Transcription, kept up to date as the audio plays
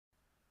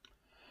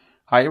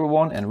Hi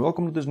everyone and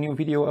welcome to this new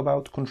video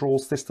about control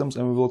systems,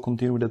 and we will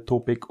continue with the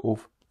topic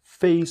of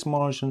phase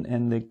margin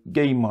and the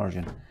gain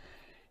margin.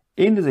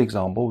 In this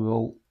example we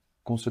will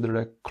consider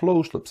a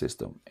closed loop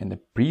system. In the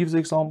previous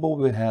example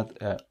we had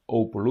an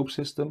open loop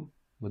system,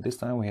 but this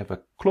time we have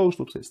a closed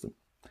loop system.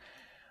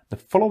 The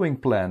following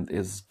plant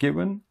is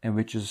given and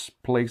which is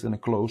placed in a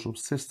closed loop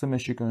system,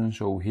 as you can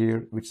show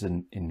here, which is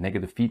in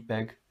negative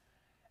feedback,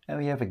 and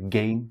we have a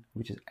gain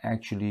which is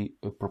actually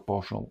a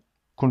proportional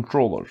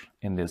controller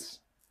in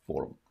this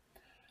form.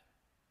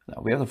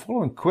 Now we have the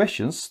following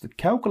questions to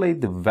calculate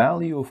the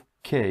value of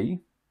K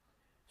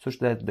such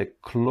that the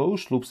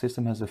closed loop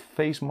system has a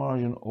phase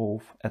margin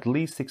of at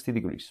least 60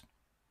 degrees.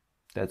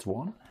 That's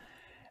one.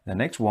 The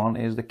next one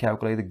is to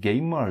calculate the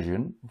gain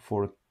margin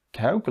for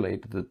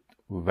calculate the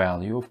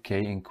value of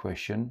K in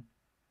question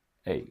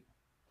A.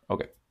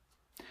 Okay.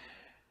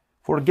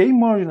 For the gain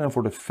margin and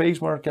for the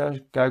phase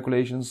margin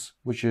calculations,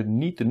 what you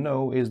need to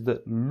know is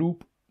the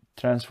loop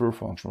transfer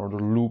function or the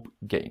loop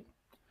gain,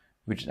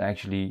 which is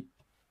actually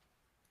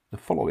the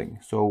following.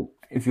 So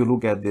if you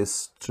look at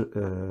this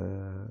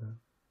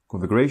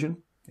configuration,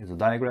 is a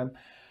diagram,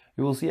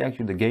 you will see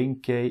actually the gain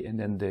K and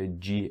then the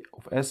G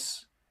of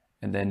S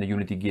and then the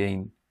unity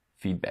gain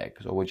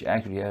feedback. So what you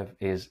actually have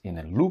is in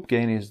a loop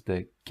gain is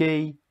the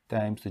K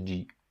times the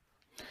G.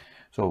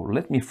 So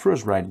let me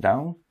first write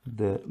down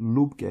the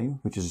loop gain,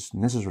 which is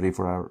necessary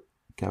for our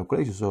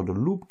calculation. So the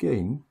loop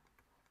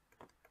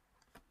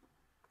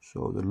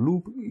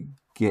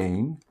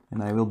gain,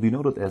 and I will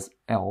denote it as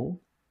L,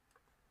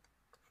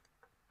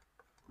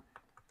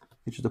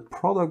 which is the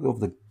product of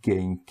the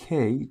gain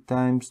K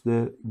times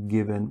the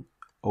given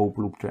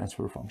open loop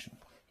transfer function.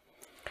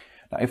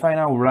 Now if I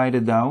now write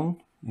it down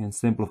in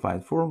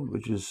simplified form,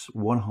 which is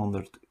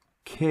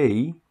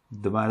 100K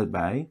divided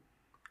by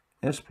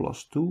S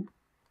plus 2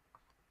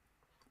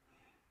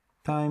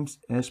 times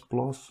S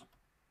plus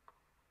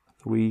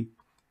 3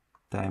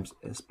 times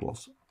S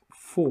plus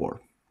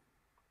 4.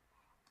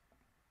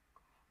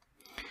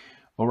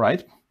 All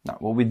right, now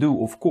what we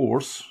do, of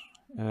course,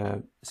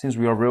 since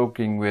we are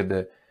working with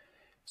the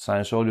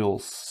sinusoidal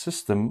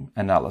system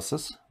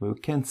analysis, we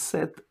can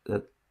set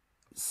the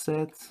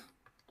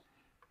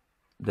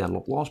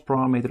Laplace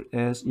parameter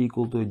as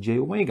equal to j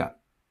omega.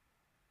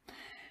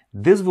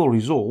 This will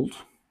result,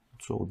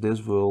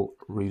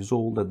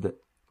 that the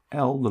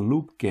L, the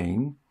loop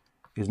gain,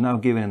 is now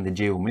given in the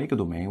j omega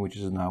domain, which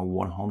is now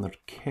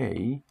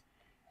 100K,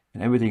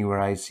 and everything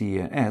where I see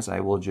an S, I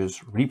will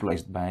just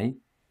replace it by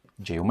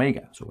j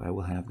omega. So I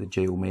will have the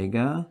j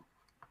omega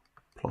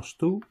plus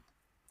 2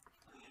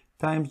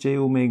 times j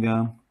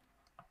omega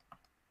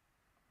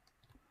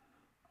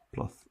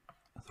plus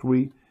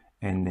 3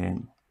 and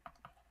then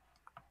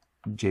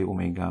j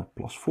omega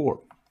plus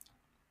 4.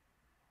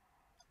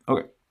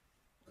 Okay.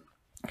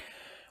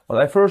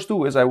 What I first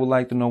do is I would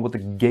like to know what the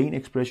gain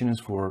expression is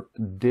for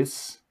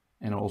this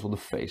and also the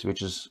phase,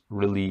 which is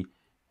really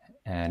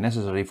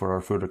necessary for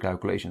our further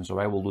calculation. So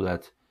I will do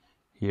that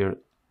here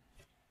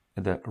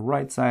at the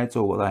right side.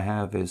 So what I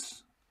have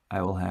is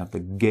I will have the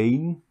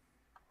gain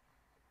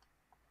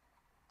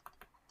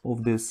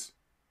of this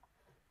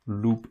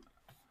loop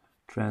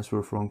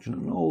transfer function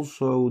and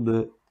also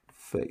the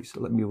phase.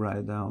 So let me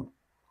write down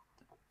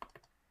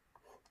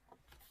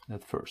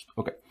that first.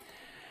 Okay.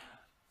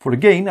 For the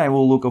gain, I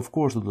will look, of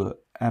course, at the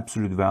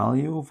absolute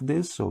value of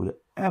this. So the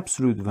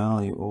absolute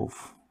value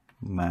of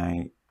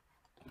my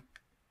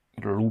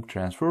loop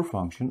transfer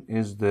function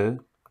is the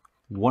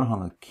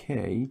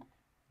 100K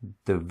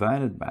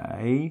divided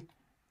by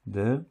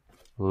the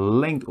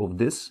length of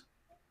this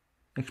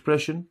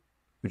expression,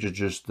 which is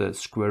just the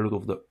square root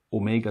of the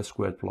omega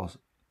squared plus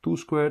 2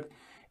 squared.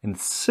 In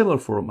similar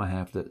form, I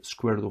have the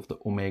square root of the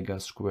omega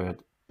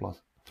squared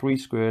plus 3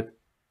 squared,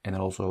 and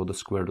also the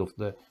square root of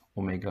the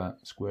omega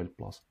squared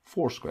plus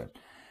 4 squared,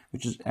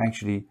 which is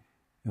actually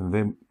a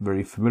very,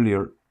 very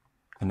familiar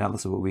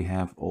analysis what we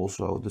have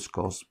also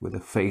discussed with the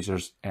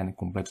phasors and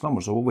complex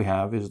numbers. So what we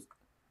have is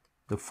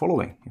the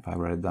following. If I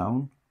write it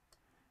down,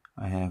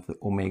 I have the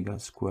omega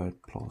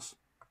squared plus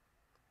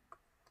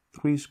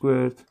 3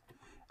 squared,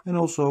 and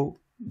also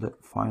the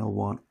final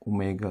one,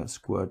 omega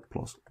squared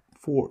plus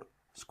 4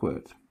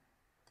 squared.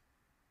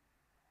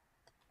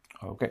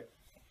 Okay,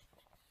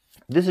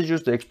 this is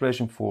just the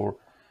expression for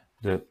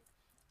the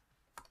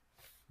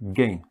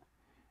gain.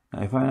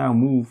 Now if I now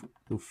move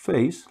to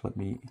phase, let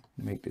me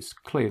make this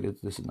clear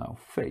that this is now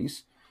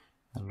phase,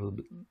 a little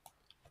bit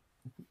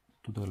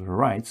to the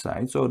right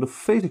side. So the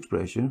phase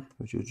expression,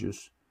 which is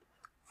just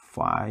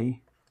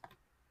phi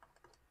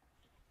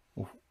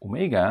of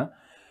omega,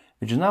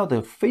 which is now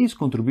the phase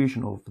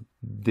contribution of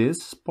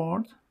this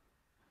part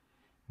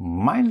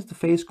minus the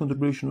phase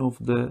contribution of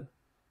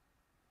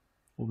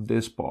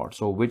this part.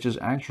 So which is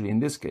actually in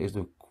this case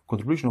the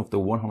contribution of the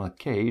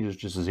 100K is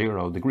just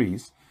 0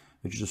 degrees,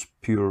 which is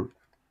just pure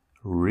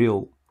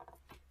real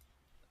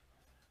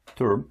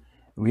term.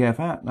 We have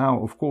now,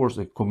 of course,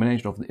 a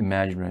combination of the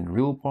imaginary and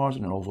real parts,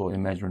 and also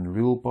imaginary and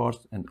real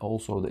parts, and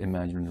also the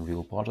imaginary and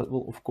real parts that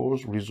will, of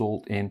course,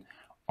 result in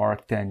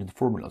arctangent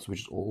formulas,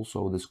 which is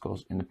also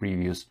discussed in the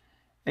previous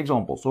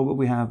example. So what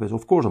we have is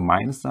of course a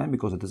minus sign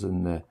because it is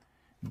in the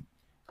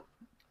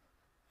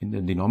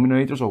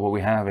denominator. So what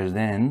we have is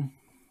then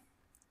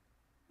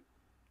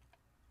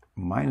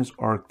minus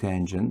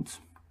arctangent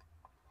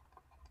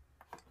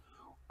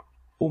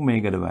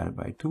omega divided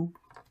by 2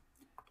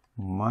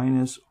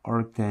 minus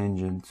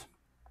arctangent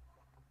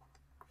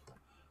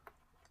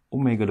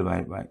omega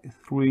divided by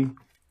 3,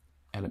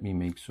 and let me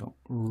make some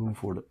room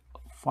for the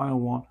final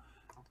one,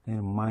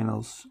 then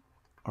minus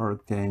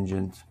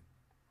arctangent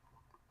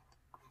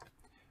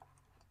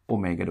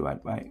omega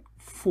divided by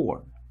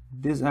 4.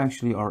 This is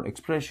actually our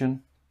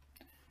expression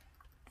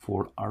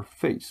for our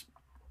phase.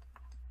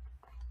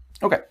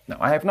 Okay, now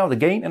I have now the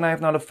gain and I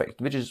have now the phase,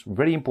 which is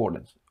very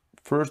important.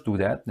 First do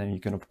that, then you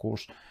can of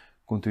course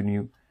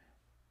continue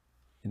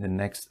in the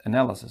next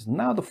analysis.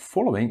 Now the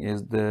following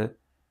is the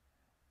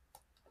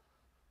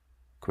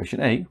question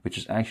A, which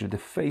is actually the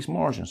phase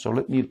margin. So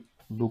let me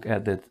look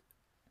at that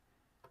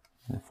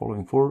in the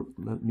following form.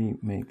 Let me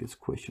make this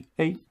question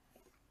A.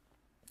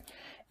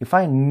 If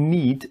I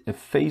need a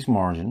phase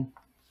margin,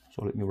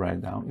 so let me write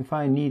it down. If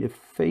I need a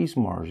phase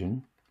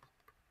margin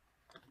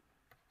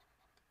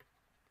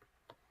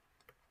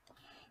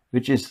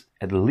which is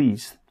at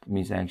least,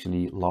 means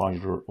actually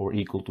larger or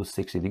equal to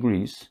 60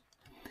 degrees,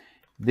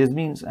 this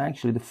means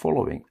actually the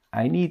following.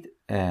 I need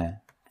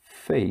a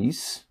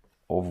phase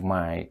of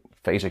my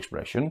phase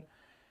expression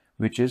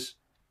which is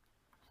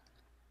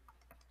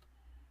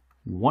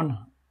minus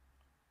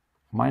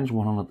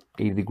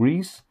 180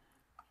 degrees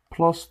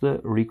plus the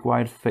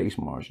required phase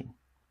margin.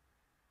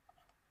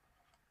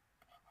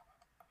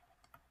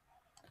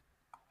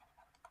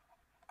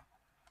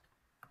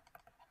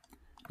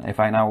 If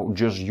I now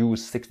just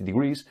use 60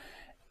 degrees,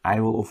 I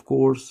will of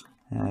course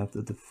have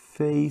that the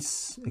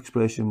phase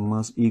expression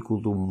must equal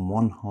to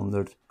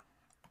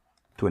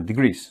 120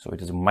 degrees. So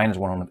it is minus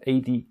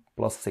 180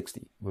 plus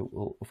 60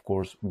 will of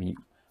course be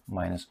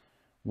minus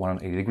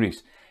 180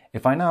 degrees.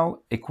 If I now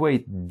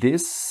equate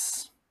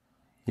this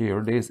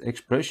here, this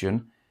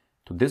expression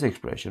to this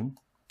expression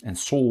and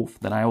solve,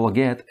 then I will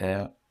get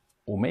a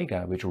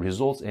omega which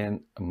results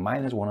in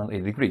minus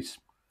 180 degrees.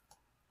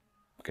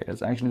 Okay,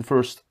 that's actually the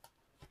first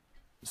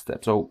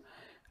step. So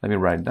let me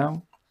write it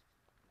down.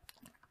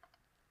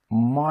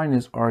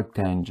 Minus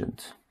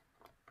arctangent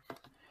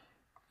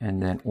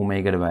and then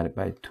omega divided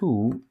by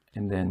 2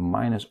 and then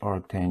minus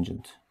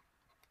arctangent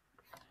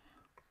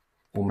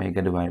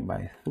omega divided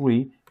by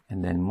 3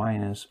 and then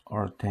minus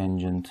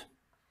arctangent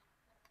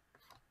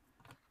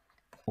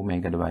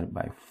omega divided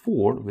by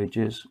 4, which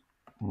is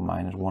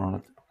minus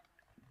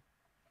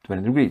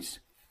 120 degrees.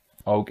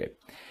 Okay.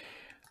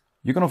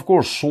 You can of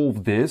course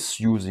solve this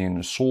using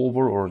a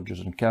solver or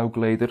just a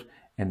calculator,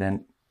 and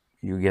then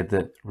you get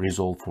the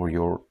result for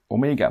your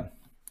omega.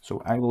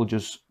 So I will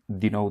just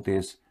denote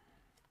this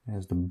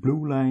as the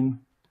blue line,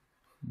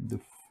 the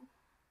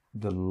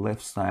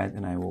left side,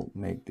 and I will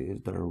make this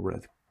the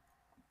red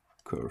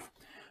curve.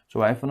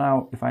 So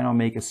if I now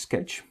make a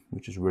sketch,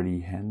 which is really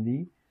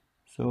handy.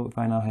 So if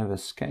I now have a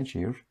sketch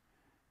here,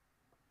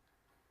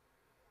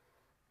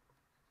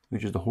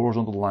 which is the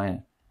horizontal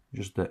line,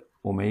 just the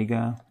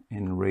omega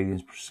in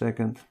radians per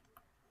second,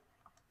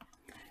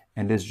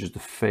 and this is just the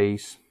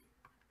phase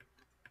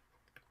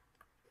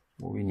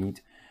what we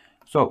need.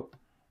 So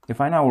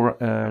if I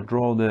now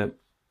draw the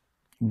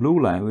blue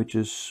line, which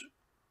is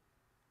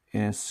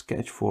in a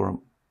sketch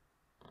form,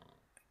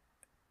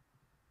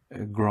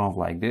 a graph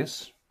like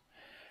this,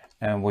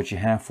 and what you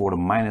have for the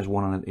minus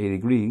 180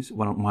 degrees,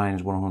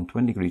 minus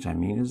 120 degrees I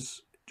mean,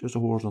 is just a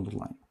horizontal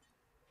line.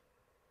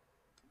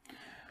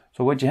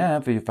 So what you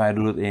have, if I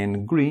do it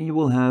in green, you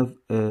will have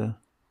a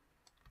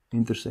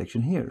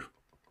intersection here,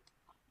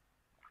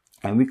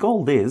 and we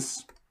call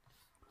this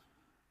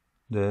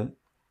the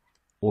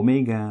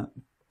omega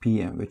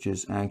PM, which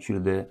is actually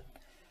the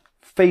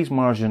phase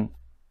margin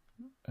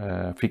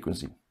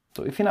frequency.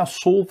 So if you now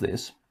solve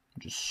this,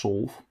 just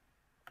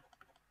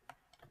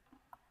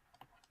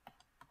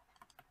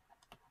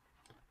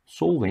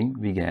solving,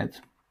 we get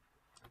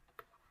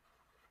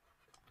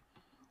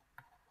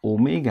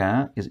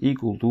omega is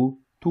equal to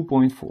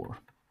 2.4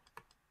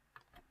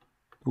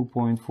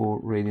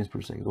 radians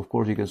per second. Of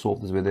course, you can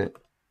solve this with a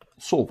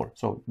solver.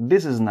 So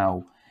this is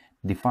now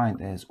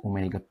defined as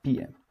omega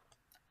PM,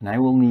 and I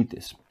will need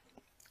this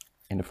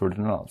in the further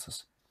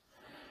analysis.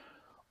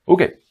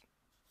 Okay,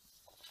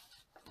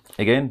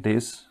 again,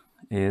 this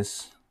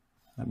is,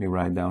 let me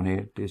write down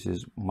here, this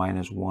is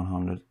minus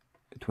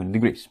 120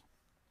 degrees.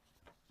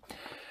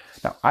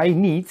 Now I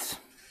need,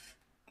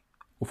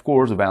 of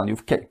course, the value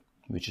of k,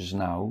 which is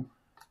now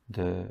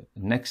the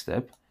next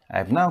step. I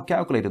have now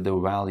calculated the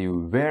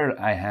value where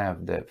I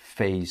have the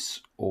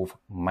phase of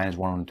minus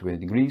 120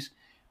 degrees,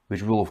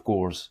 which will of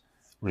course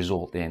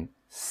result in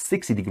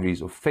 60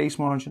 degrees of phase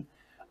margin.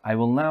 I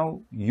will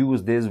now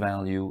use this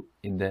value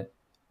in the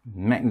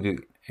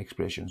magnitude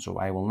expression. So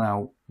I will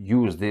now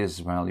use this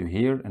value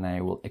here, and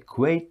I will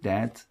equate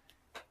that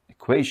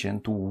equation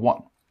to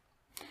 1.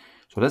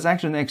 So that's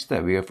actually the next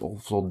step. We have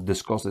also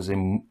discussed this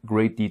in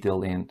great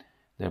detail in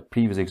the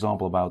previous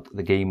example about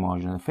the gain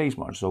margin and the phase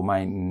margin. So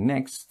my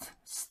next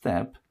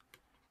step,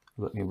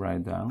 let me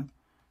write down.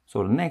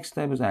 So the next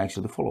step is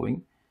actually the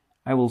following.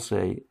 I will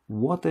say,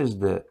 what is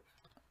the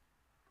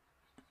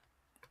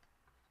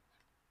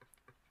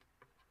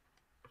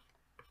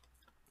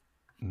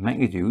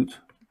magnitude,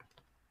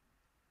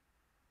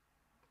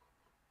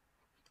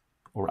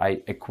 or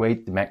I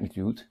equate the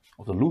magnitude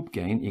of the loop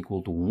gain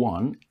equal to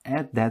 1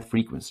 at that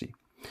frequency.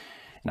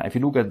 Now, if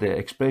you look at the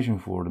expression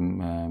for the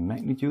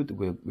magnitude,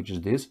 which is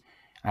this,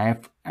 I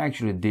have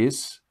actually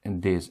this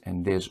and this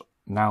and this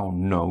now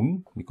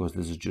known, because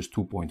this is just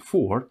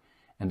 2.4,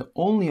 and the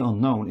only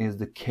unknown is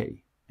the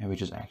k, and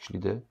which is actually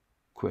the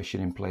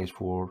question in place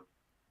for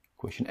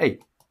question A.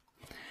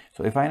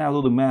 So if I now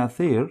do the math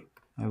here,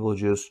 I will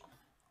just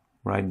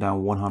write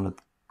down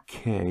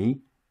 100k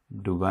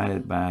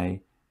divided by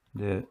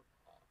the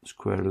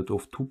square root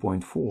of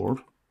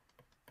 2.4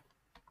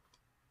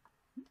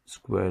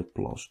 squared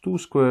plus 2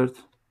 squared,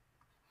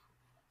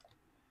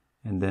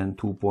 and then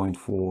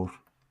 2.4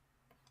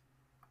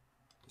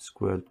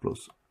 squared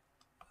plus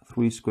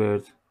 3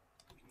 squared,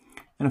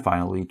 and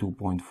finally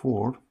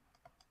 2.4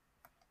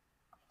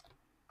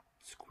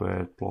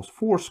 squared plus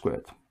 4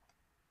 squared.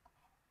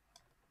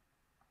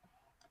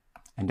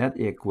 And that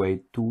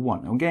equates to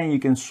 1. Again, you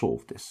can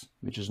solve this,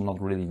 which is not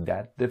really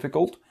that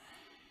difficult.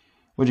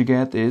 What you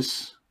get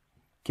is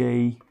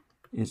k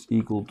is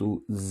equal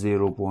to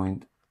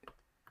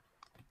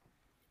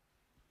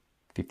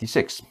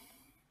 0.56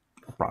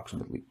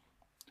 approximately.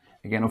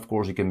 Again, of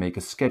course, you can make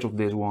a sketch of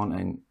this one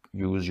and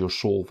use your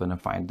solver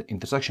and find the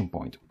intersection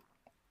point.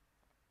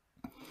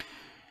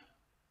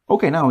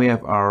 Okay, now we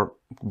have our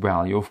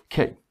value of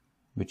k,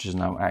 which is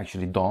now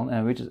actually done,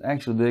 and which is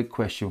actually the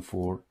question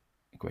for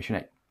question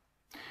A.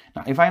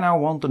 Now, if I now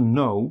want to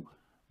know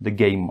the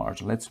gain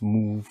margin, let's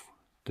move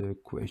to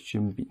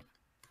question B.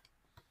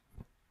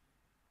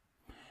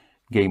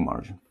 Gain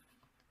margin.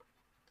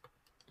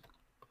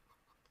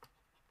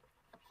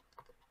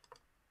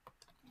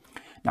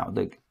 Now,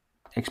 the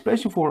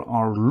expression for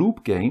our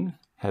loop gain,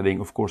 having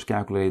of course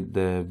calculated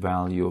the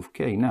value of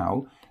k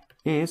now,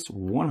 is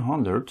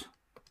 100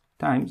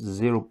 times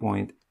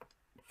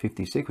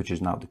 0.56, which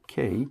is now the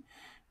k,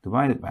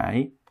 divided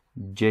by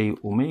j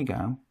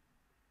omega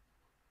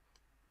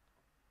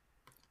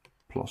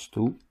plus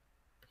 2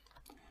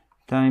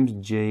 times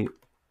j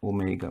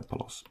omega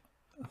plus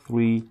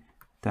 3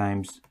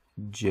 times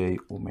j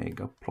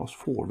omega plus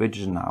 4, which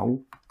is now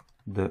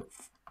the,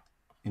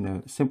 in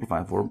a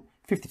simplified form,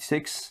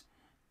 56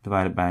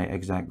 divided by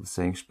exactly the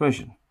same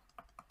expression.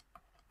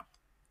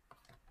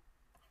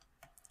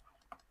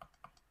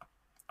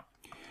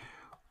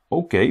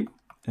 Okay,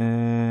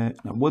 now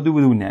what do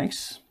we do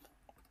next?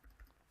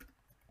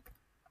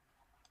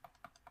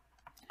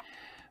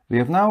 We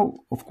have now,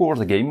 of course,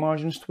 the gain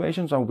margin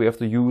situation, so we have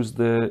to use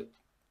the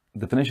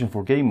definition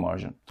for gain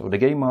margin. So the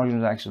gain margin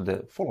is actually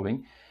the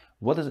following.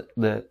 What is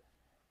the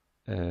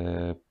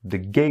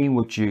gain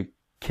which you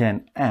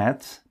can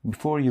add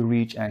before you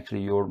reach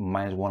actually your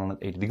minus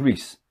 180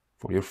 degrees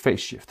for your phase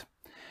shift?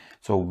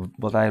 So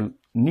what I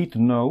need to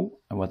know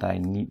and what I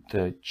need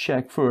to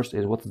check first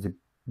is what is the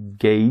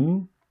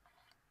gain,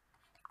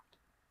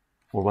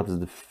 or what is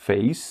the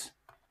phase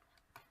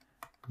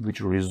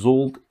which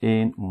result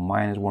in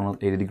minus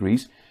 180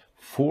 degrees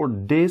for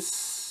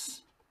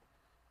this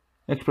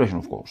expression,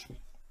 of course,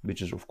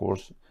 which is of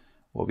course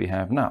what we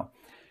have now.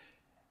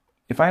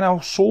 If I now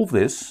solve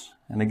this,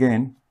 and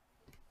again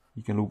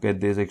you can look at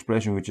this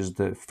expression, which is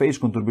the phase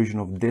contribution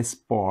of this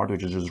part,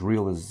 which is just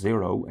real, is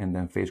 0, and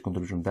then phase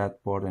contribution of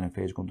that part, and then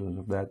phase contribution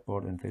of that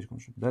part, and phase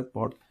contribution of that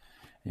part,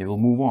 and you will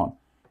move on.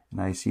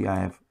 And I see I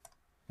have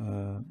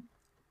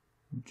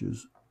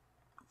just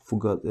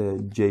forgot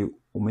j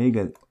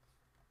omega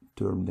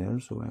term there,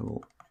 so I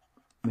will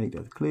make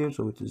that clear.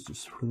 So it is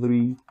just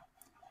 3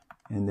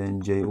 and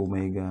then j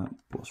omega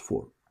plus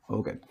 4.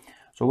 Okay,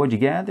 so what you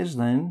get is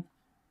then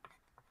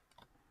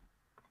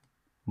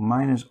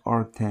minus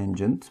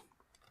arctangent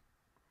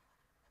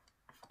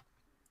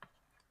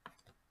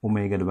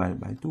omega divided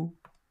by 2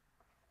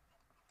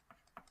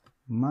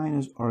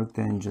 minus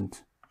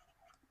arctangent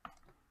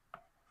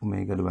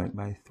omega divided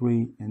by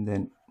 3, and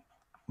then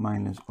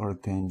minus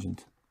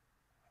arctangent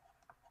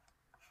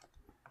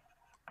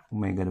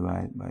omega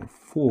divided by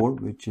 4,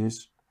 which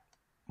is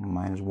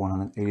minus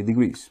 180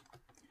 degrees.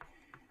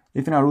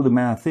 If you now do the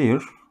math here,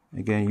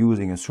 again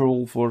using a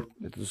solver,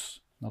 it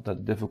is not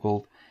that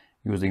difficult,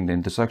 using the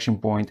intersection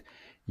point,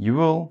 you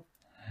will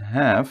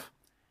have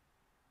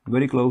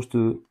very close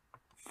to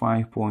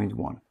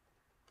 5.1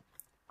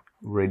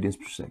 radians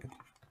per second.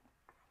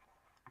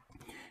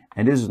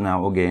 And this is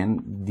now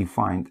again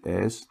defined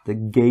as the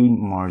gain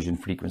margin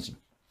frequency.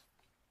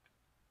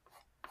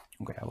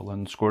 Okay, I will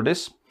underscore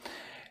this.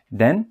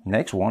 Then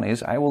next one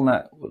is I will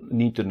not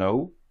need to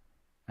know,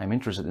 I'm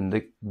interested in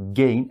the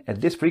gain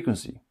at this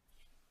frequency.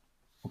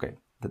 Okay,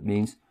 that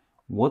means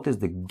what is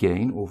the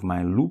gain of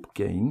my loop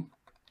gain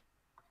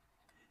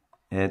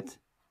at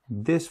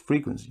this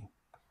frequency?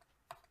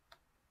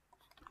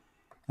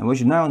 And what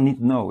you now need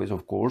to know is,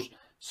 of course,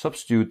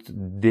 substitute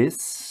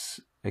this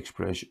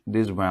expression,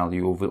 this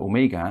value of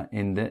omega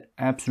in the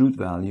absolute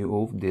value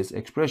of this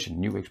expression,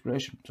 new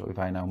expression. So if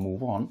I now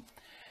move on,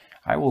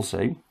 I will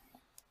say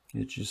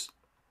it's just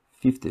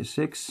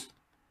 56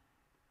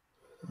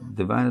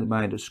 divided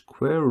by the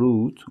square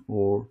root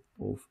of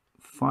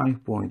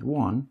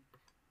 5.1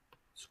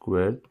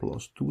 squared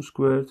plus 2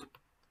 squared,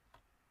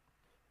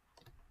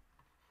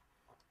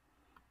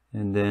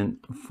 and then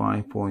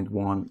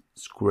 5.1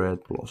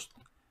 squared plus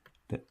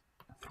the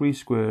 3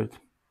 squared,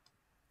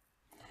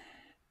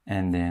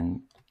 and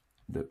then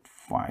the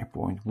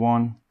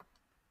 5.1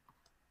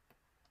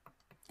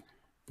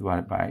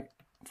 divided by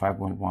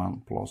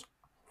 5.1 plus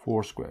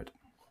 4 squared.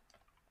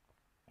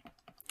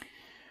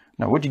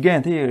 Now what you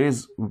get here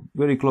is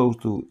very close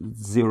to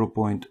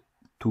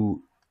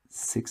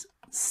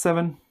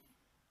 0.267,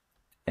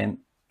 and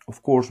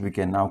of course we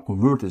can now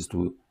convert this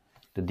to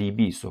the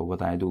dB. So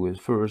what I do is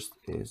first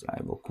is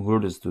I will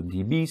convert this to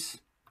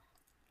dBs.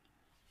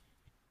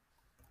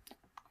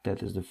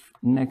 That is the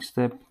next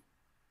step,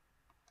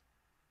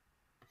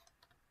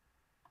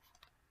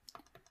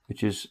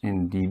 which is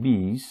in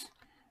dBs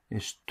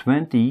is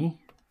 20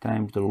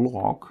 times the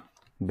log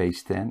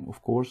base 10,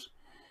 of course,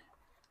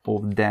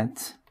 of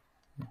that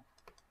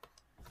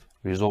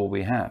result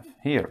we have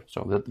here.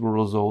 So that will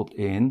result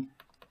in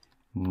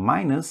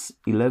minus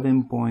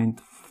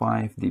 11.5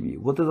 dB.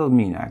 What does that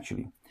mean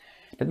actually?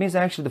 That means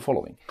actually the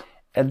following.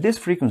 At this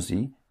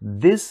frequency,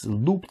 this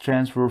loop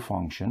transfer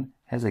function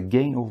has a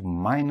gain of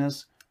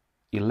minus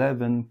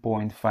 11.5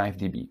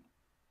 dB.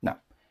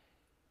 Now,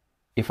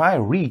 if I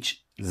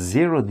reach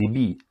 0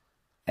 dB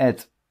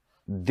at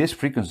this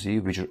frequency,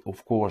 which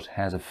of course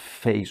has a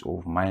phase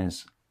of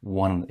minus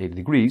 180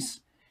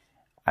 degrees,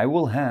 I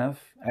will have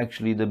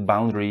actually the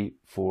boundary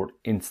for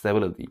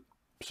instability.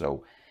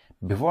 So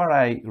before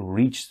I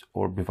reach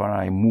or before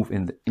I move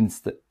in the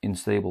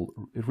unstable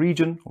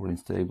region or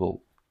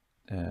unstable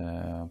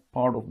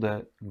part of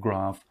the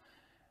graph,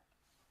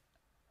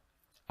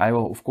 I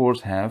will of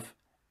course have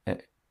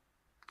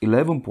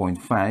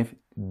 11.5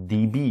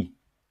 dB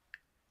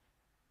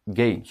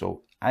gain.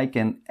 So I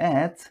can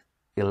add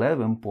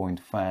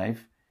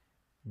 11.5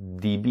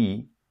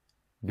 dB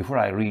before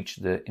I reach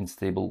the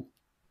unstable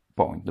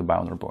point, the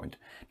boundary point.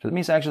 So that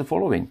means actually the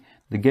following.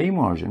 The gain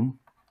margin,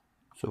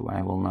 so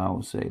I will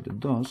now say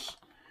that thus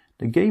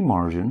the gain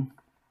margin,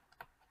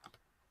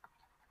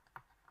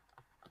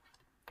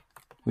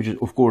 which is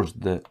of course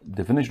the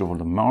definition of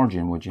the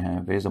margin, what you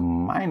have is a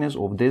minus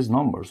of this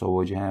number. So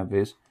what you have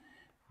is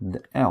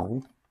the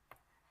L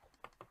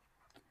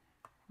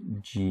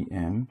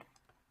GM,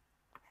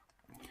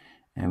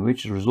 and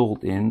which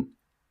result in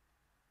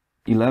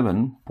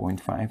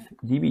 11.5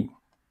 dB.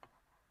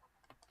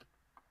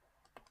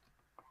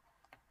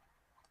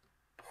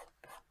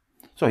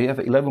 So you have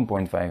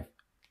 11.5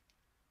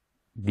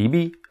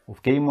 dB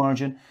of gain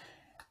margin,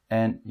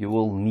 and you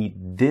will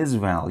need this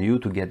value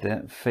to get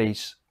the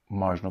phase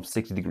margin of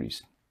 60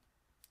 degrees.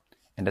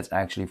 And that's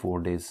actually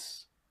for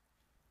this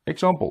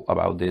example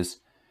about this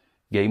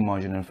gain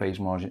margin and phase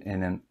margin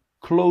in a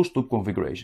closed loop configuration.